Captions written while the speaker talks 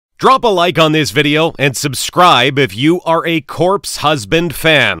Drop a like on this video and subscribe if you are a Corpse Husband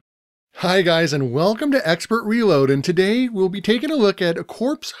fan. Hi guys, and welcome to Expert Reload, and today we'll be taking a look at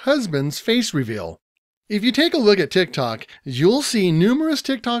Corpse Husband's face reveal. If you take a look at TikTok, you'll see numerous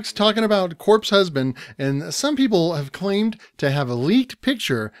TikToks talking about Corpse Husband, and some people have claimed to have a leaked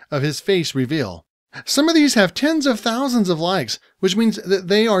picture of his face reveal. Some of these have tens of thousands of likes, which means that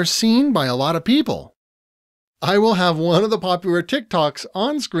they are seen by a lot of people. I will have one of the popular TikToks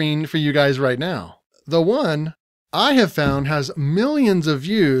on screen for you guys right now. The one I have found has millions of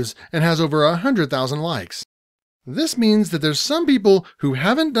views and has over 100,000 likes. This means that there's some people who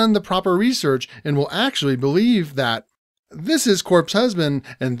haven't done the proper research and will actually believe that this is Corpse Husband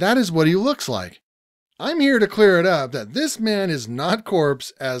and that is what he looks like. I'm here to clear it up that this man is not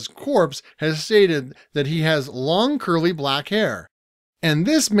Corpse, as Corpse has stated that he has long curly black hair. And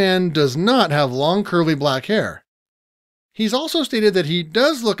this man does not have long curly black hair. He's also stated that he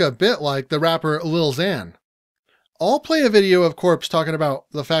does look a bit like the rapper Lil Xan. I'll play a video of Corpse talking about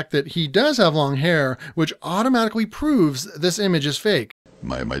the fact that he does have long hair, which automatically proves this image is fake.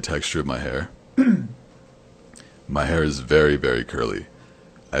 My texture of my hair. My hair is very, very curly.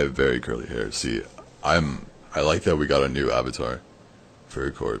 I have very curly hair. See, I like that we got a new avatar for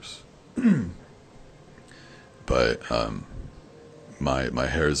Corpse. But my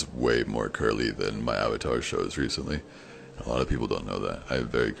hair is way more curly than my avatar shows recently. A lot of people don't know that. I have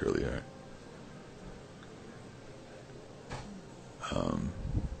very curly hair.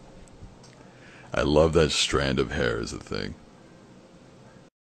 I love that strand of hair is a thing.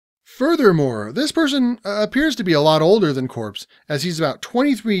 Furthermore, this person appears to be a lot older than Corpse, as he's about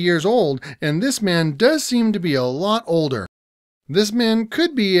 23 years old, and this man does seem to be a lot older. This man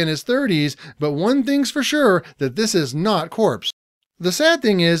could be in his 30s, but one thing's for sure, that this is not Corpse. The sad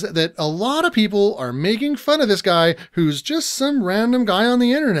thing is that a lot of people are making fun of this guy who's just some random guy on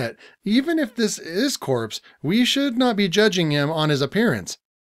the internet. Even if this is Corpse, we should not be judging him on his appearance.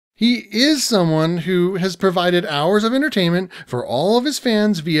 He is someone who has provided hours of entertainment for all of his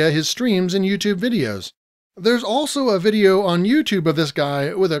fans via his streams and YouTube videos. There's also a video on YouTube of this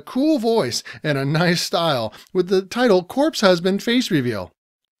guy with a cool voice and a nice style with the title Corpse Husband Face Reveal.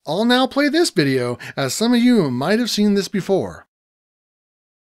 I'll now play this video, as some of you might have seen this before.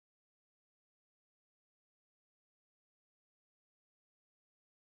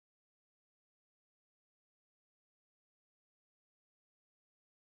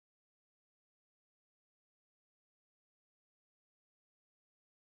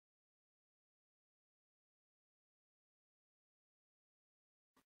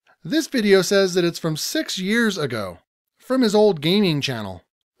 This video says that it's from 6 years ago, from his old gaming channel.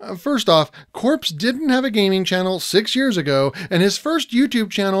 First off, Corpse didn't have a gaming channel 6 years ago, and his first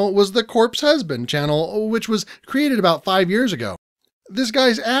YouTube channel was the Corpse Husband channel, which was created about 5 years ago. This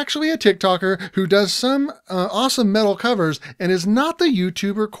guy's actually a TikToker who does some awesome metal covers and is not the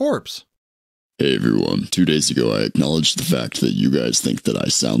YouTuber Corpse. Hey everyone, 2 days ago I acknowledged the fact that you guys think that I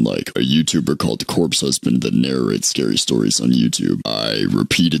sound like a YouTuber called Corpse Husband that narrates scary stories on YouTube. I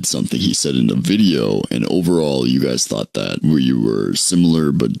repeated something he said in a video, and overall you guys thought that we were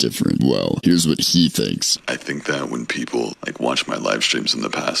similar but different. Well, here's what he thinks. I think that when people watch my live streams in the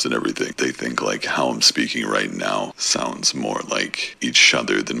past and everything, they think how I'm speaking right now sounds more like each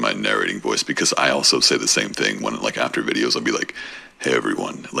other than my narrating voice, because I also say the same thing when after videos I'll be like, hey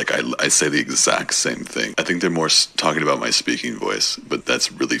everyone, I say the exact same thing. I think they're more talking about my speaking voice, but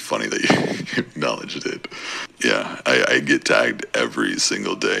that's really funny that you acknowledged it. Yeah, I get tagged every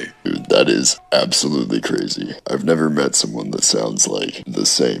single day. Dude, that is absolutely crazy. I've never met someone that sounds like the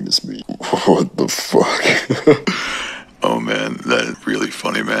same as me. What the fuck? Oh man, that's really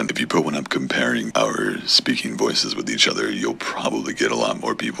funny, man. If you put when I'm comparing our speaking voices with each other, you'll probably get a lot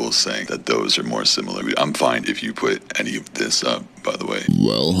more people saying that those are more similar. I'm fine if you put any of this up, by the way.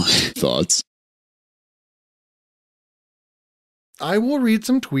 Well, thoughts? I will read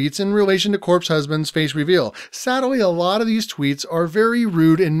some tweets in relation to Corpse Husband's face reveal. Sadly, a lot of these tweets are very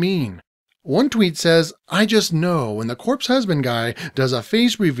rude and mean. One tweet says, I just know when the Corpse Husband guy does a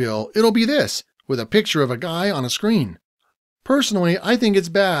face reveal, it'll be this, with a picture of a guy on a screen. Personally, I think it's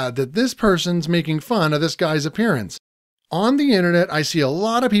bad that this person's making fun of this guy's appearance. On the internet, I see a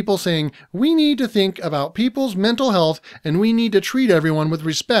lot of people saying we need to think about people's mental health and we need to treat everyone with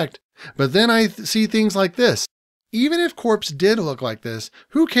respect, but then I see things like this. Even if Corpse did look like this,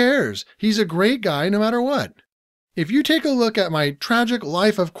 who cares? He's a great guy no matter what. If you take a look at my Tragic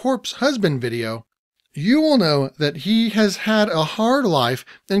Life of Corpse Husband video, you will know that he has had a hard life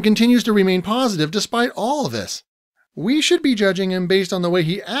and continues to remain positive despite all of this. We should be judging him based on the way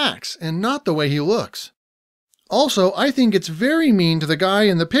he acts and not the way he looks. Also, I think it's very mean to the guy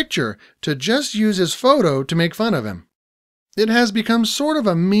in the picture to just use his photo to make fun of him. It has become sort of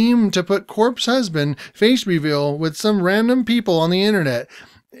a meme to put corpse husband face reveal with some random people on the internet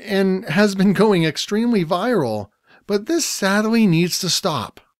and has been going extremely viral, but this sadly needs to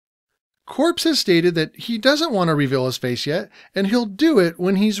stop. Corpse has stated that he doesn't want to reveal his face yet, and he'll do it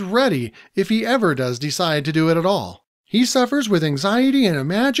when he's ready if he ever does decide to do it at all. He suffers with anxiety, and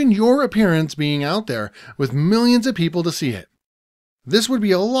imagine your appearance being out there with millions of people to see it. This would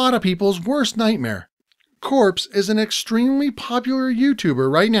be a lot of people's worst nightmare. Corpse is an extremely popular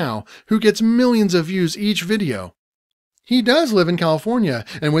YouTuber right now who gets millions of views each video. He does live in California,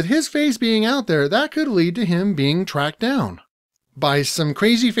 and with his face being out there, that could lead to him being tracked down by some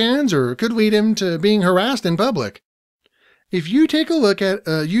crazy fans, or could lead him to being harassed in public. If you take a look at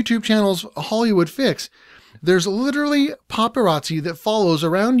YouTube channel's Hollywood Fix, there's literally paparazzi that follows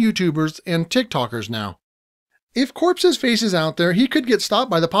around YouTubers and TikTokers now. If Corpse's face is out there, he could get stopped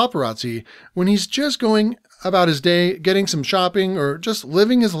by the paparazzi when he's just going about his day, getting some shopping, or just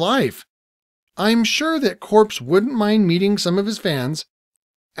living his life. I'm sure that Corpse wouldn't mind meeting some of his fans,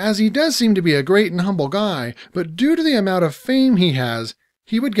 as he does seem to be a great and humble guy, but due to the amount of fame he has,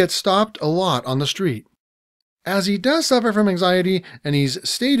 he would get stopped a lot on the street. As he does suffer from anxiety, and he's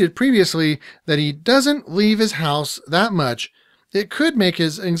stated previously that he doesn't leave his house that much, it could make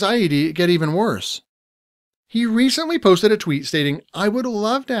his anxiety get even worse. He recently posted a tweet stating, "I would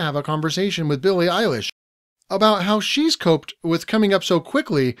love to have a conversation with Billie Eilish about how she's coped with coming up so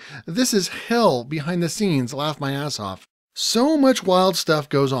quickly. This is hell behind the scenes, laugh my ass off." So much wild stuff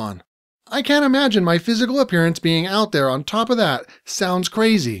goes on. I can't imagine my physical appearance being out there. On top of that, sounds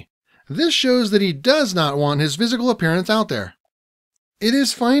crazy. This shows that he does not want his physical appearance out there. It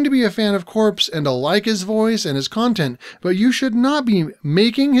is fine to be a fan of Corpse and to like his voice and his content, but you should not be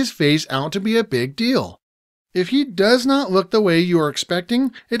making his face out to be a big deal. If he does not look the way you are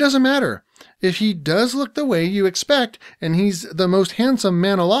expecting, it doesn't matter. If he does look the way you expect and he's the most handsome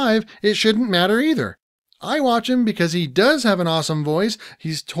man alive, it shouldn't matter either. I watch him because he does have an awesome voice,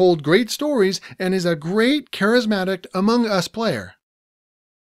 he's told great stories, and is a great charismatic Among Us player.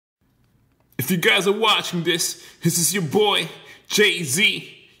 If you guys are watching this is your boy,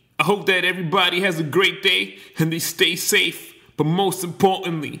 Jay-Z. I hope that everybody has a great day and they stay safe. But most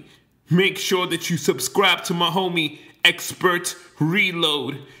importantly, make sure that you subscribe to my homie, Expert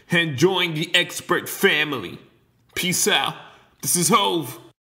Reload, and join the Expert family. Peace out. This is Hove.